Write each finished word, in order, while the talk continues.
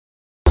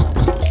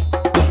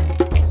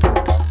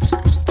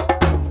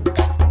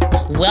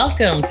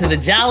Welcome to the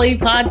Jolly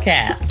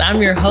Podcast.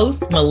 I'm your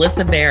host,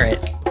 Melissa Barrett.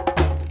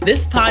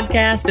 This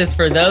podcast is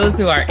for those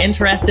who are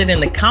interested in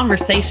the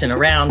conversation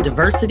around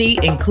diversity,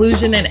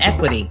 inclusion, and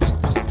equity.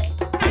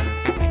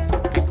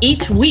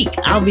 Each week,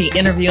 I'll be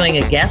interviewing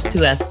a guest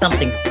who has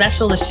something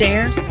special to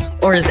share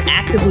or is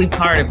actively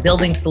part of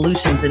building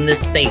solutions in this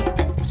space.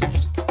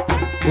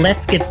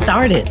 Let's get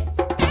started.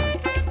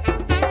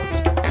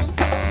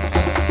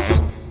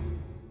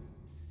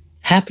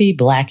 Happy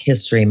Black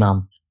History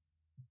Month.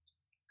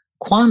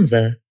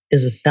 Kwanzaa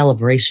is a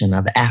celebration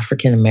of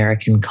African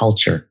American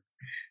culture,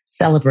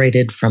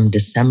 celebrated from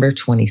December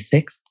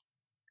 26th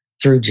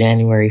through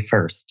January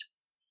 1st.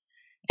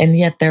 And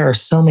yet there are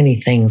so many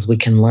things we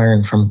can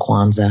learn from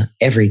Kwanzaa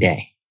every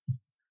day.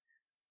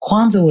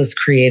 Kwanzaa was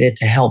created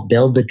to help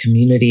build the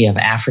community of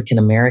African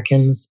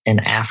Americans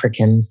and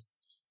Africans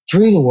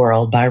through the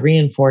world by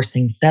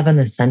reinforcing 7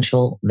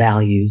 essential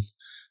values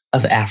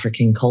of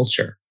African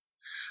culture.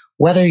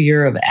 Whether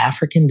you're of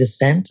African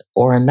descent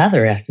or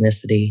another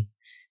ethnicity,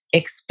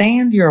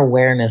 expand your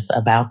awareness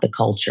about the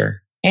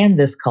culture and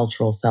this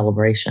cultural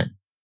celebration.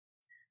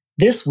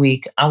 This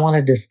week, I want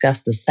to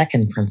discuss the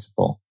second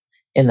principle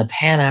in the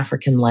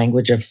Pan-African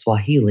language of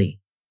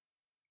Swahili,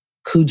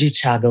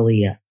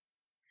 Kujichagulia.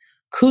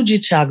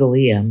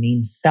 Kujichagulia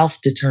means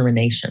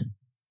self-determination.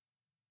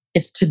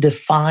 It's to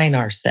define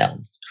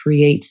ourselves,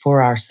 create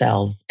for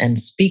ourselves, and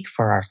speak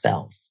for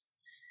ourselves.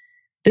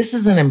 This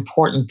is an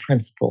important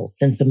principle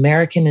since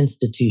American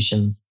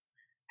institutions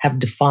have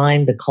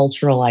defined the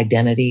cultural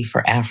identity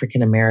for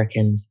African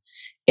Americans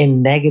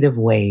in negative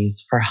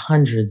ways for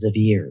hundreds of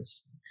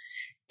years.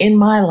 In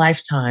my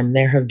lifetime,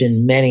 there have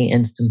been many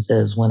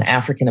instances when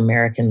African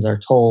Americans are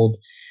told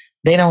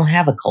they don't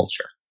have a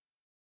culture.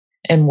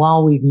 And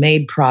while we've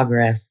made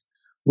progress,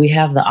 we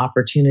have the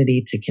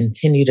opportunity to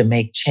continue to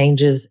make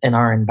changes in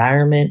our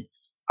environment,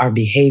 our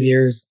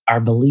behaviors,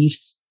 our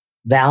beliefs,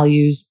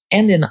 values,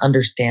 and in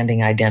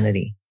understanding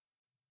identity.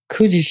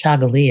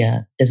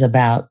 Kujichagulia is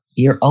about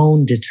your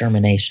own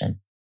determination.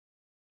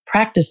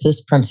 Practice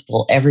this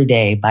principle every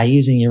day by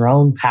using your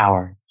own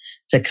power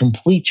to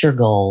complete your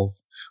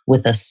goals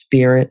with a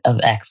spirit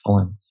of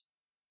excellence.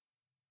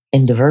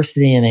 In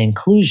diversity and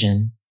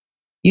inclusion,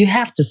 you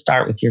have to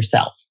start with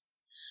yourself.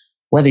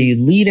 Whether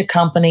you lead a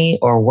company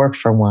or work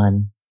for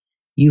one,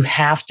 you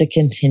have to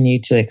continue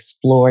to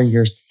explore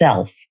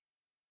yourself,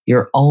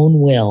 your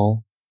own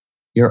will,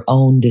 your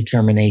own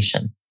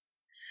determination.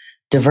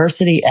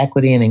 Diversity,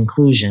 equity, and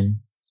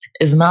inclusion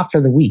is not for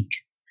the weak.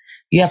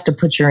 You have to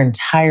put your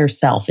entire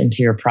self into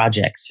your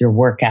projects, your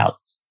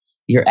workouts,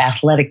 your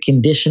athletic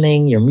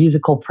conditioning, your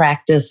musical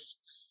practice.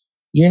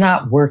 You're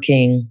not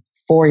working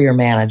for your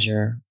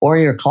manager or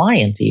your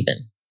client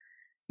even.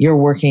 You're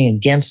working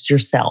against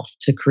yourself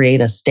to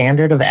create a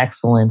standard of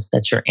excellence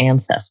that your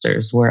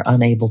ancestors were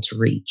unable to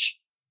reach.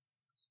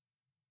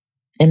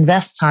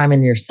 Invest time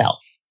in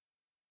yourself.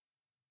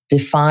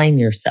 Define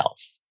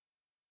yourself.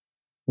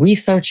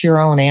 Research your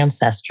own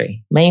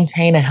ancestry.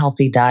 Maintain a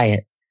healthy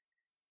diet.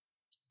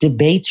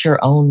 Debate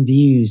your own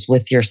views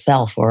with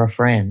yourself or a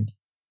friend.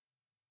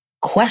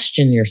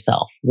 Question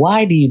yourself.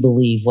 Why do you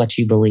believe what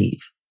you believe?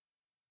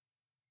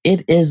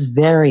 It is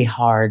very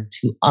hard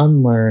to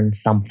unlearn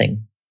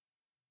something.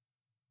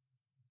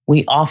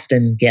 We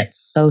often get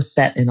so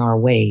set in our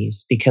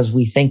ways because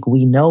we think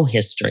we know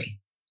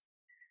history.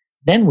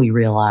 Then we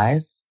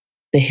realize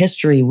the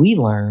history we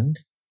learned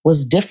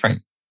was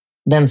different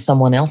than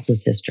someone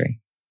else's history.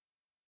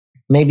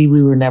 Maybe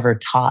we were never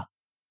taught.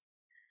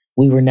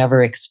 We were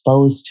never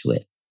exposed to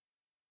it.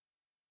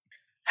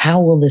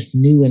 How will this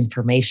new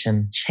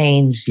information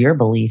change your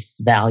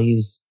beliefs,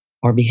 values,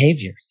 or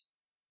behaviors?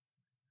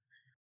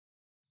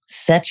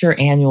 Set your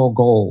annual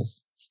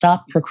goals.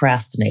 Stop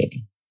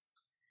procrastinating.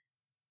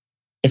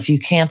 If you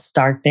can't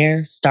start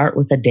there, start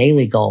with a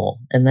daily goal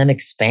and then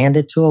expand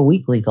it to a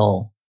weekly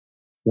goal.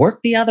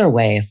 Work the other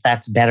way if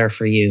that's better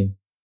for you.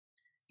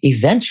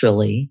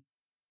 Eventually,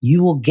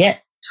 you will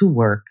get to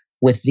work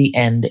with the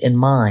end in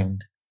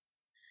mind.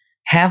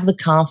 Have the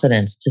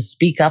confidence to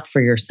speak up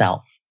for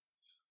yourself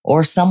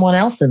or someone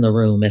else in the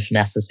room if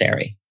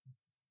necessary.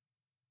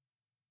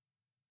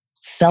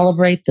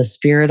 Celebrate the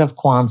spirit of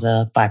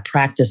Kwanzaa by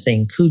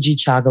practicing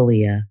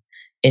Kujichagulia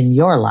in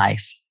your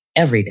life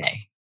every day.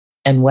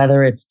 And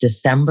whether it's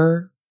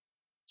December,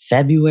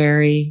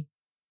 February,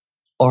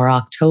 or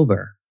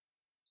October,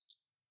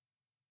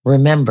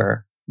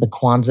 remember the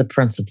Kwanzaa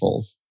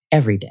principles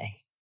every day.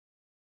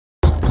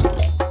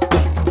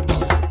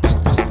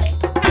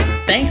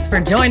 Thanks for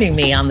joining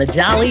me on the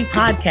Jolly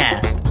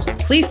Podcast.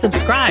 Please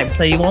subscribe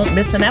so you won't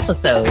miss an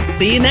episode.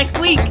 See you next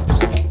week.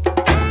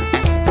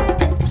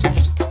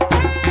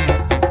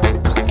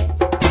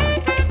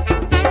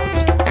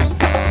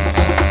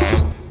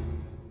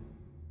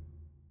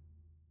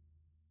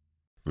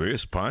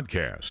 This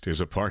podcast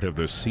is a part of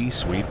the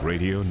C-Suite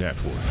Radio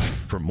Network.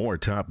 For more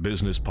top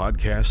business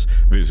podcasts,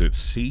 visit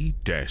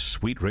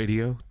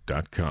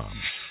c-suiteradio.com.